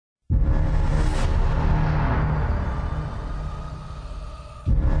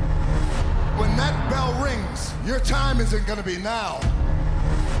Your time isn't gonna be now.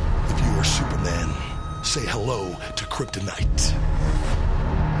 If you are Superman, say hello to Kryptonite.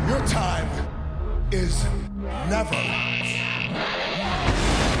 Your time is never.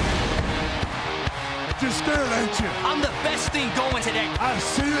 You're scared, ain't you? I'm the best thing going today. I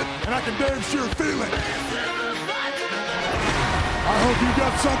see it, and I can damn sure feel it. I hope you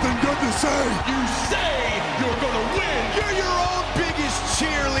got something good to say. You say you're gonna win. You're your own biggest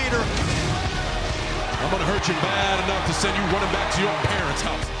cheerleader. I'm gonna hurt you bad enough to send you running back to your parents'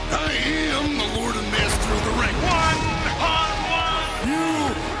 house. I am the Lord and Master of the Ring. 1-on-1.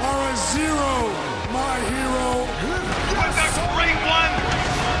 You are a zero, my hero. With the great